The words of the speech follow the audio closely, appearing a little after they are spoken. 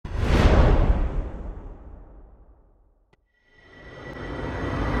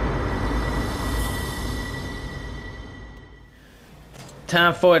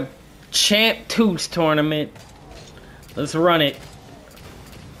Time for a Champ 2's tournament. Let's run it.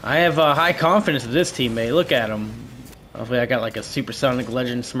 I have high confidence of this teammate. Look at him. Hopefully I got like a supersonic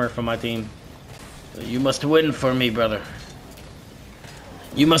legend smurf on my team. You must win for me, brother.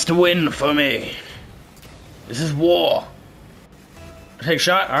 You must win for me. This is war. Take a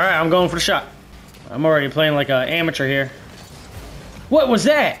shot? Alright, I'm going for the shot. I'm already playing like an amateur here. What was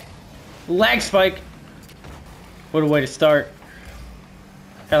that? Lag spike. What a way to start.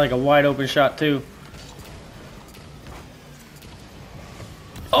 Had like a wide open shot too.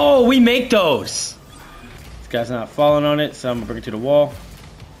 Oh, we make those. This guy's not falling on it, so I'm gonna bring it to the wall.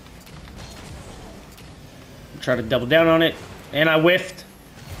 Try to double down on it, and I whiffed.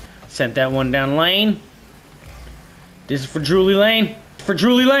 Sent that one down lane. This is for Drooly Lane. For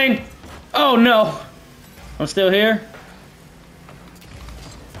Drooly Lane. Oh no, I'm still here.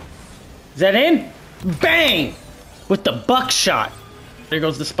 Is that in? Bang! With the buckshot. There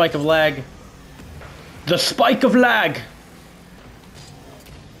goes the spike of lag. The spike of lag.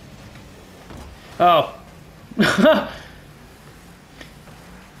 Oh. Wow,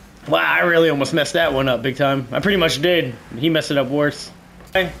 I really almost messed that one up big time. I pretty much did. He messed it up worse.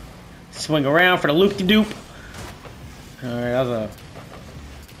 Okay. Swing around for the loop-de-doop. Alright, that was a...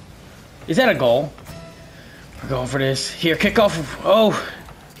 Is that a goal? We're going for this. Here, kick off. Oh.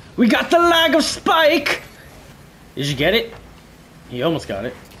 We got the lag of spike! Did you get it? He almost got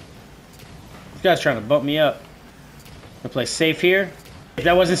it. This guy's trying to bump me up. I'm gonna play safe here. If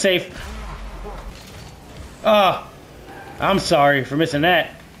that wasn't safe... Oh. I'm sorry for missing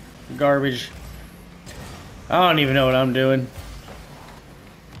that. Garbage. I don't even know what I'm doing.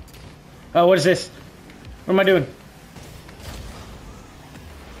 Oh, what is this? What am I doing?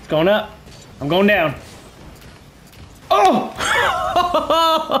 It's going up. I'm going down. Oh!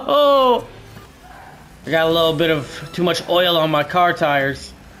 I got a little bit of too much oil on my car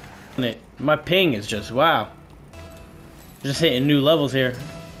tires. My ping is just, wow. Just hitting new levels here.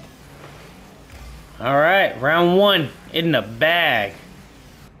 Alright, round one in the bag.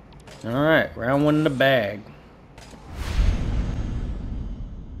 Alright, round one in the bag.